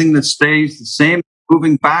growth. Anything that stays the same is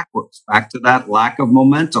moving backwards, back to that lack of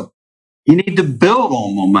momentum. You need to build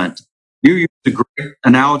on momentum. You used a great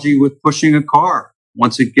analogy with pushing a car.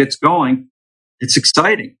 Once it gets going, it's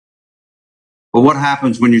exciting. But what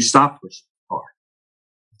happens when you stop pushing the car?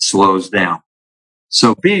 It slows down.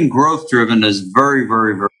 So being growth driven is very,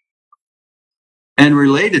 very, very. And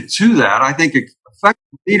related to that, I think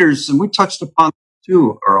effective leaders, and we touched upon that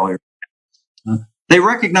too earlier, they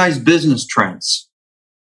recognize business trends.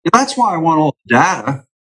 That's why I want all the data.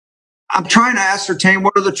 I'm trying to ascertain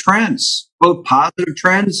what are the trends, both positive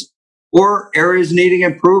trends or areas needing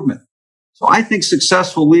improvement. So I think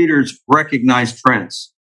successful leaders recognize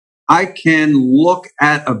trends. I can look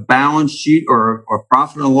at a balance sheet or a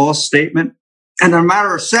profit and loss statement, and in a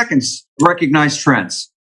matter of seconds, recognize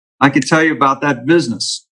trends. I can tell you about that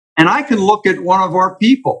business. And I can look at one of our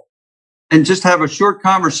people and just have a short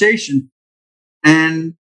conversation,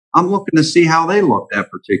 and I'm looking to see how they look that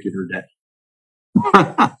particular day.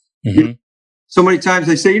 Mm-hmm. So many times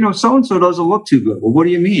they say, so-and-so doesn't look too good. Well, what do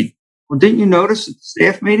you mean? Well, didn't you notice at the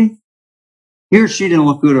staff meeting? He or she didn't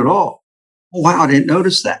look good at all. Oh, wow, I didn't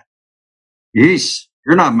notice that. Yeesh,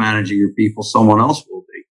 you're not managing your people. Someone else will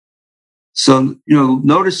be. So,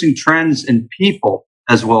 noticing trends in people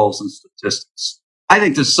as well as in statistics. I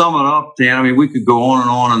think to sum it up, Dan, we could go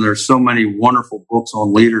on, and there's so many wonderful books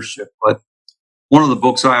on leadership, but one of the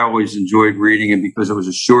books I always enjoyed reading, and because it was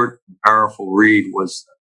a short and powerful read, was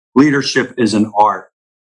Leadership is an Art.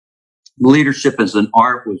 Leadership is an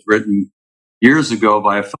Art was written years ago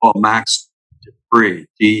by a fellow, Max Depree,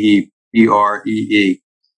 D-E-P-R-E-E.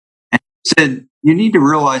 And he said, you need to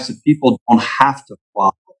realize that people don't have to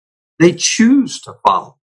follow. They choose to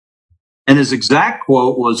follow. And his exact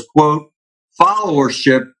quote was, quote,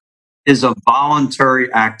 followership is a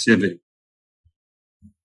voluntary activity.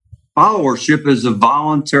 Followership is a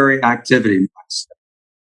voluntary activity.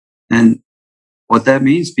 And what that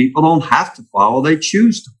means, people don't have to follow, they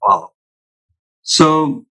choose to follow.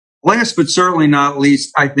 So last but certainly not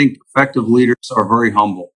least, I think effective leaders are very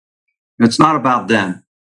humble. It's not about them.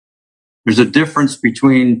 There's a difference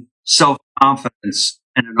between self-confidence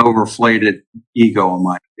and an overflated ego, in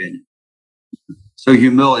my opinion. So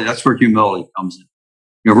humility, that's where humility comes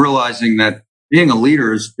in. Realizing that being a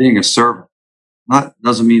leader is being a servant.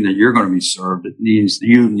 Doesn't mean that you're going to be served. It means that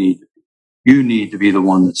you need to be the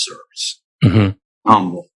one that serves. Mm-hmm.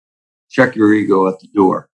 Humble. Check your ego at the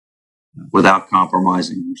door without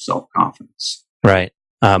compromising your self-confidence. Right.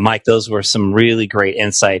 Mike, those were some really great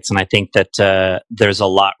insights. And I think that there's a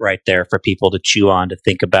lot right there for people to chew on, to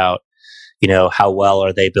think about, how well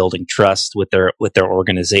are they building trust with their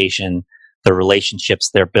organization, the relationships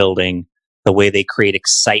they're building, the way they create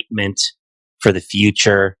excitement for the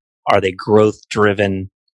future. Are they growth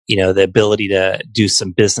driven? The ability to do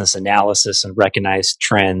some business analysis and recognize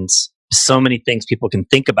trends. So many things people can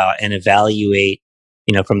think about and evaluate,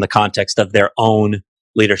 from the context of their own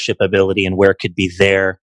leadership ability and where it could be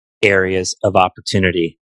their areas of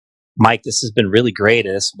opportunity. Mike, this has been really great.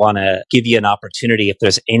 I just want to give you an opportunity if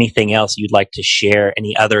there's anything else you'd like to share,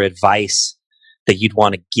 any other advice that you'd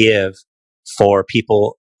want to give for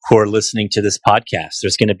people who are listening to this podcast.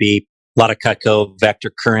 There's going to be a lot of Cutco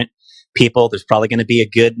Vector current people. There's probably going to be a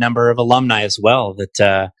good number of alumni as well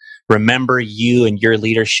that remember you and your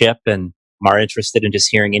leadership and are interested in just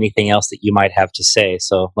hearing anything else that you might have to say.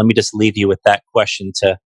 So let me just leave you with that question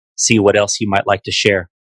to see what else you might like to share.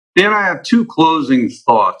 Dan, I have two closing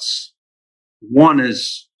thoughts. One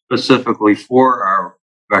is specifically for our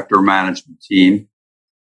Vector management team,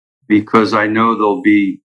 because I know they'll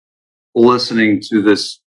be listening to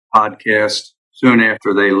this podcast soon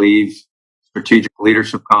after they leave Strategic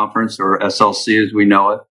Leadership Conference, or SLC as we know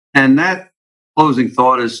it. And that closing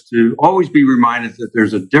thought is to always be reminded that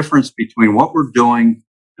there's a difference between what we're doing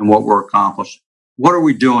and what we're accomplishing. What are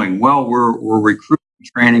we doing? Well, we're recruiting,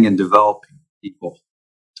 training, and developing people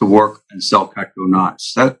to work and sell Cutco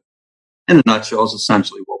knives. That, in a nutshell, is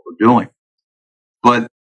essentially what we're doing. But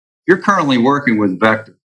you're currently working with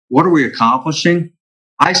Vector. What are we accomplishing?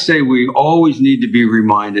 I say we always need to be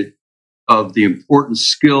reminded of the important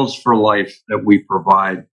skills for life that we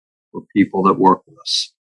provide for people that work with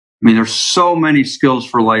us. I mean, there's so many skills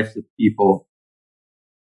for life that people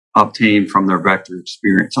obtain from their Vector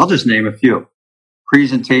experience. I'll just name a few.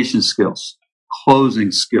 Presentation skills,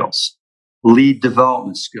 closing skills, lead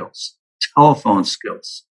development skills, telephone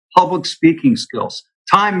skills, public speaking skills,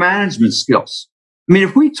 time management skills. I mean,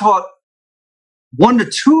 if we taught 1 to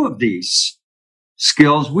 2 of these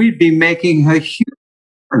skills, we'd be making a huge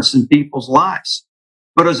difference in people's lives.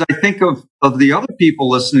 But as I think of the other people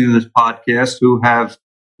listening to this podcast who have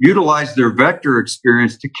utilized their Vector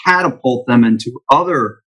experience to catapult them into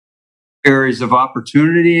other areas of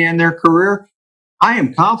opportunity in their career, I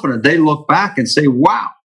am confident they look back and say, wow,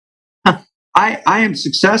 I am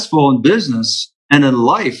successful in business and in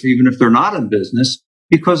life, even if they're not in business,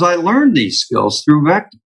 because I learned these skills through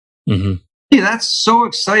Vector. Mm-hmm. Yeah, that's so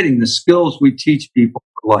exciting, the skills we teach people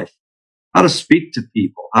for life. How to speak to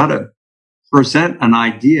people, how to present an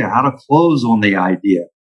idea, how to close on the idea,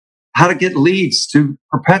 how to get leads to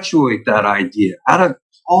perpetuate that idea, how to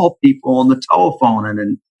call people on the telephone.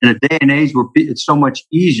 And in a day and age where it's so much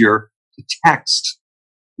easier to text,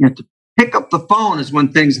 you know, to pick up the phone is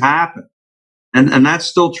when things happen. And that's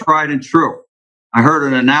still tried and true. I heard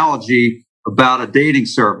an analogy about a dating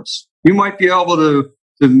service. You might be able to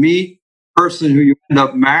meet a person who you end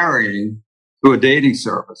up marrying through a dating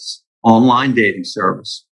service, online dating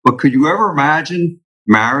service. But could you ever imagine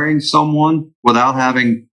marrying someone without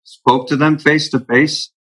having spoke to them face to face,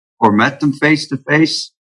 or met them face to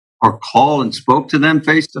face, or called and spoke to them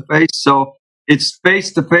face to face? So it's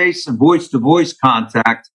face to face and voice to voice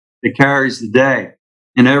contact that carries the day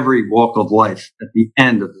in every walk of life at the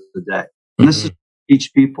end of the day. And this is what we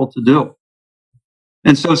teach people to do.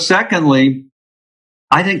 And so secondly,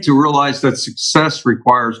 I think to realize that success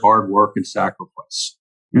requires hard work and sacrifice.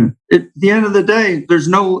 At the end of the day, there's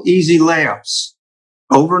no easy layups.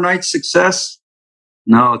 Overnight success?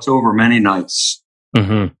 No, it's over many nights.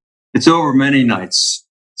 Mm-hmm. It's over many nights.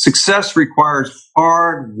 Success requires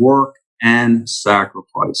hard work and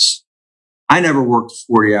sacrifice. I never worked a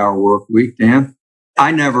 40-hour work week, Dan.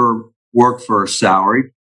 I never worked for a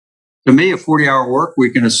salary. To me, a 40-hour work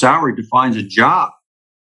week and a salary defines a job.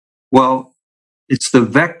 Well, it's the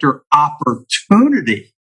Vector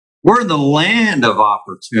opportunity. We're in the land of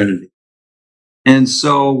opportunity. And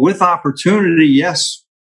so with opportunity, yes,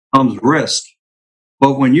 comes risk.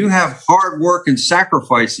 But when you have hard work and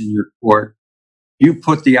sacrifice in your court, you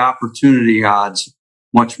put the opportunity odds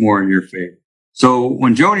much more in your favor. So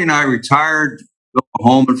when Joni and I retired, built a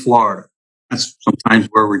home in Florida. That's sometimes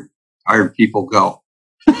where retired people go.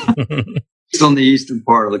 It's on the eastern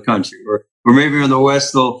part of the country, or maybe in the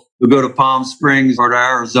west, they'll go to Palm Springs or to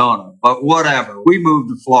Arizona. But whatever, we moved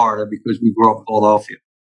to Florida because we grew up in Philadelphia.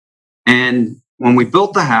 And when we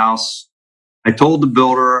built the house, I told the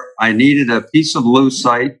builder I needed a piece of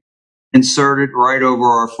lucite inserted right over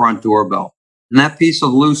our front doorbell. And that piece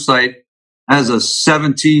of lucite has a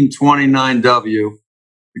 1729W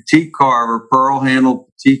petite carver, pearl handled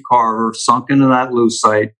petite carver sunk into that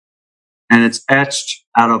lucite. And it's etched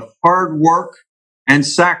out of hard work and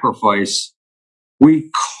sacrifice. We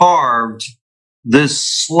carved this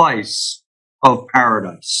slice of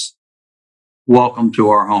paradise. Welcome to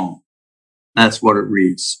our home. That's what it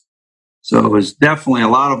reads. So it was definitely a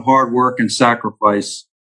lot of hard work and sacrifice,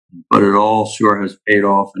 but it all sure has paid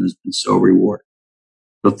off and has been so rewarding.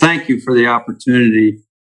 So thank you for the opportunity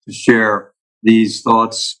to share these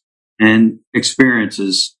thoughts and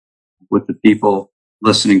experiences with the people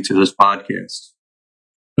listening to this podcast.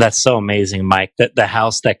 That's so amazing, Mike. That the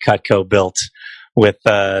house that Cutco built with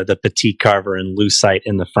the petite carver and lucite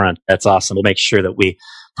in the front. That's awesome. We'll make sure that we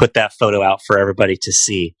put that photo out for everybody to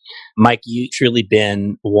see. Mike, you've truly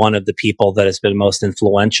been one of the people that has been most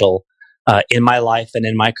influential in my life and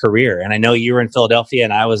in my career. And I know you were in Philadelphia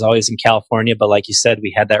and I was always in California, but like you said,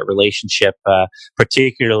 we had that relationship,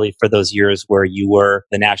 particularly for those years where you were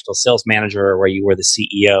the national sales manager or where you were the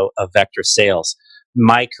CEO of Vector Sales.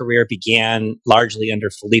 My career began largely under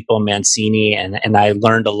Filippo Mancini, and I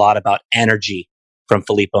learned a lot about energy from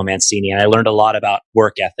Filippo Mancini, and I learned a lot about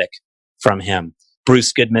work ethic from him.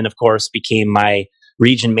 Bruce Goodman, of course, became my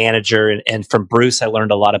region manager, and from Bruce, I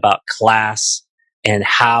learned a lot about class and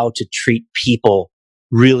how to treat people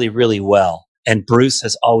really, really well. And Bruce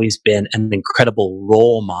has always been an incredible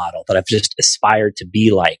role model that I've just aspired to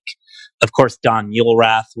be like. Of course, Don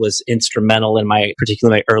Muehlrath was instrumental in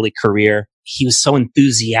particularly my early career. He was so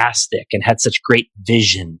enthusiastic and had such great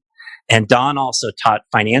vision. And Don also taught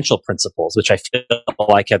financial principles, which I feel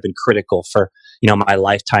like have been critical for, my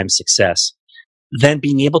lifetime success. Then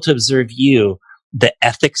being able to observe you, the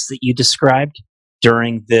ethics that you described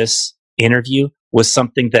during this interview was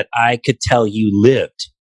something that I could tell you lived.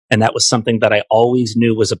 And that was something that I always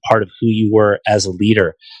knew was a part of who you were as a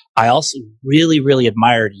leader. I also really, really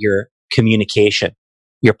admired your communication,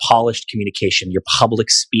 your polished communication, your public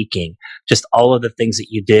speaking, just all of the things that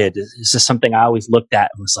you did. It's just something I always looked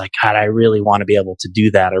at and was like, God, I really want to be able to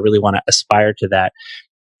do that. I really want to aspire to that.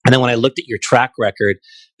 And then when I looked at your track record,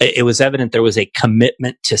 it was evident there was a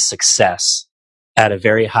commitment to success at a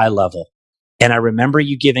very high level. And I remember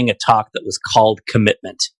you giving a talk that was called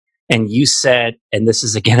Commitment. And you said, and this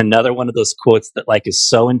is again another one of those quotes that is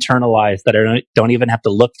so internalized that I don't even have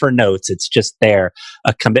to look for notes. It's just there.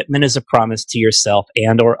 A commitment is a promise to yourself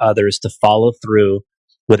and or others to follow through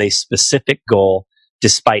with a specific goal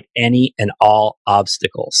despite any and all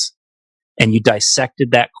obstacles. And you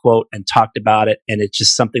dissected that quote and talked about it. And it's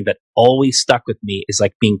just something that always stuck with me is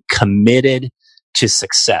like being committed to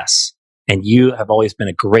success. And you have always been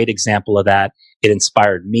a great example of that. It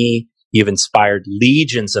inspired me. You've inspired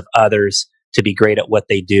legions of others to be great at what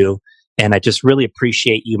they do. And I just really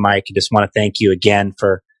appreciate you, Mike. I just want to thank you again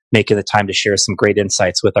for making the time to share some great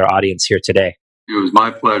insights with our audience here today. It was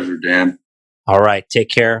my pleasure, Dan. All right. Take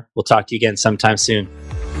care. We'll talk to you again sometime soon.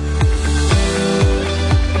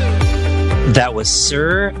 That was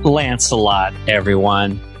Sir Lancelot,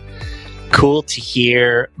 everyone. Cool to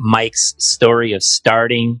hear Mike's story of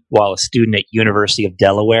starting while a student at University of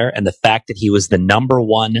Delaware and the fact that he was the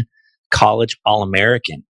 #1 college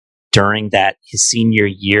All-American during his senior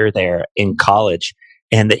year there in college,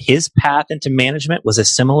 and that his path into management was a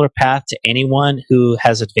similar path to anyone who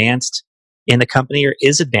has advanced in the company or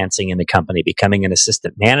is advancing in the company, becoming an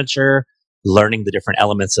assistant manager, learning the different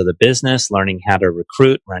elements of the business, learning how to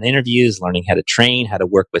recruit, run interviews, learning how to train, how to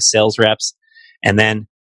work with sales reps, and then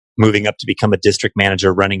moving up to become a district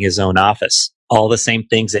manager, running his own office. All the same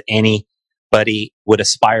things that anybody would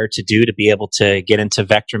aspire to do to be able to get into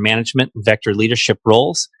vector management, vector leadership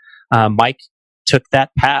roles. Mike took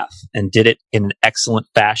that path and did it in an excellent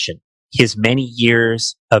fashion. His many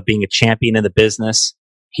years of being a champion in the business,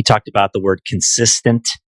 he talked about the word consistent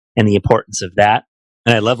and the importance of that.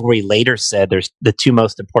 And I love where he later said there's the two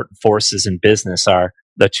most important forces in business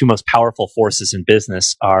the two most powerful forces in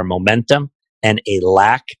business are momentum and a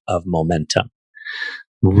lack of momentum.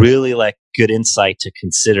 Really good insight to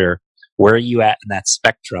consider where are you at in that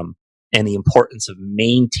spectrum and the importance of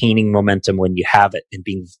maintaining momentum when you have it and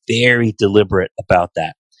being very deliberate about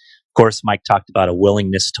that. Of course, Mike talked about a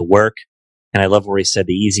willingness to work. And I love where he said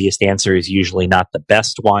the easiest answer is usually not the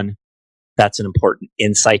best one. That's an important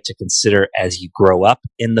insight to consider as you grow up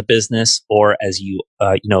in the business or as you,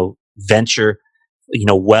 venture,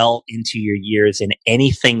 well into your years in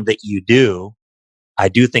anything that you do. I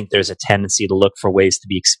do think there's a tendency to look for ways to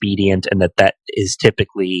be expedient and that is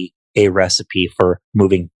typically a recipe for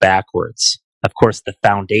moving backwards. Of course, the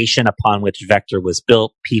foundation upon which Vector was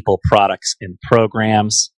built, people, products, and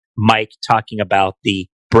programs. Mike talking about the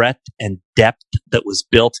breadth and depth that was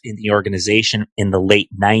built in the organization in the late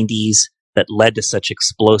 90s that led to such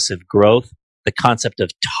explosive growth, the concept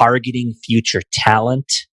of targeting future talent.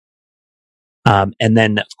 And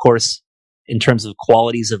then, of course, in terms of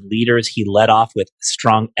qualities of leaders, he led off with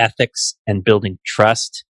strong ethics and building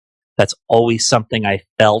trust. That's always something I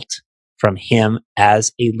felt from him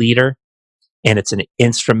as a leader. And it's an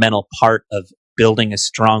instrumental part of building a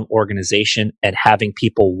strong organization and having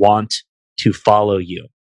people want to follow you.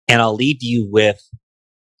 And I'll leave you with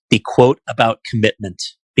the quote about commitment,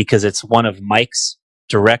 because it's one of Mike's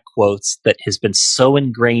direct quotes that has been so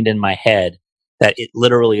ingrained in my head that it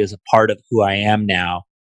literally is a part of who I am now.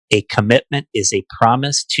 A commitment is a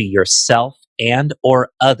promise to yourself and or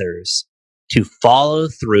others to follow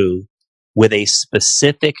through with a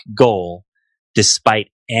specific goal despite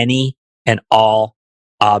any and all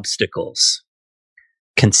obstacles.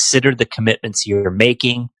 Consider the commitments you're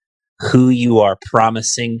making, who you are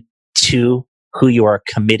promising to, who you are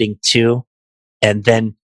committing to, and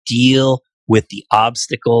then deal with the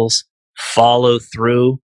obstacles, follow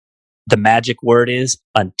through. The magic word is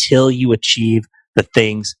until you achieve the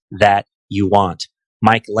things that you want.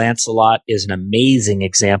 Mike Lancelot is an amazing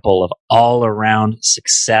example of all-around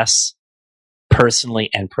success, personally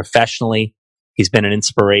and professionally. He's been an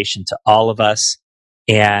inspiration to all of us,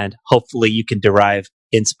 and hopefully you can derive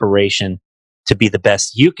inspiration to be the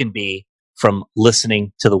best you can be from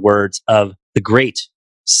listening to the words of the great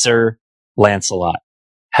Sir Lancelot.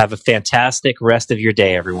 Have a fantastic rest of your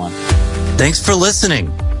day, everyone. Thanks for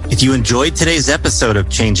listening. If you enjoyed today's episode of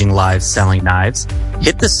Changing Lives Selling Knives,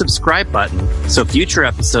 hit the subscribe button so future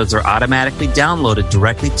episodes are automatically downloaded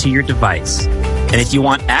directly to your device. And if you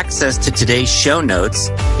want access to today's show notes,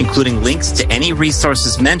 including links to any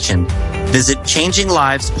resources mentioned, visit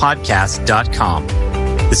changinglivespodcast.com.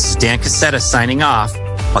 This is Dan Cassetta signing off.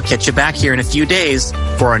 I'll catch you back here in a few days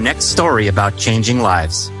for our next story about changing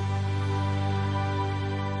lives.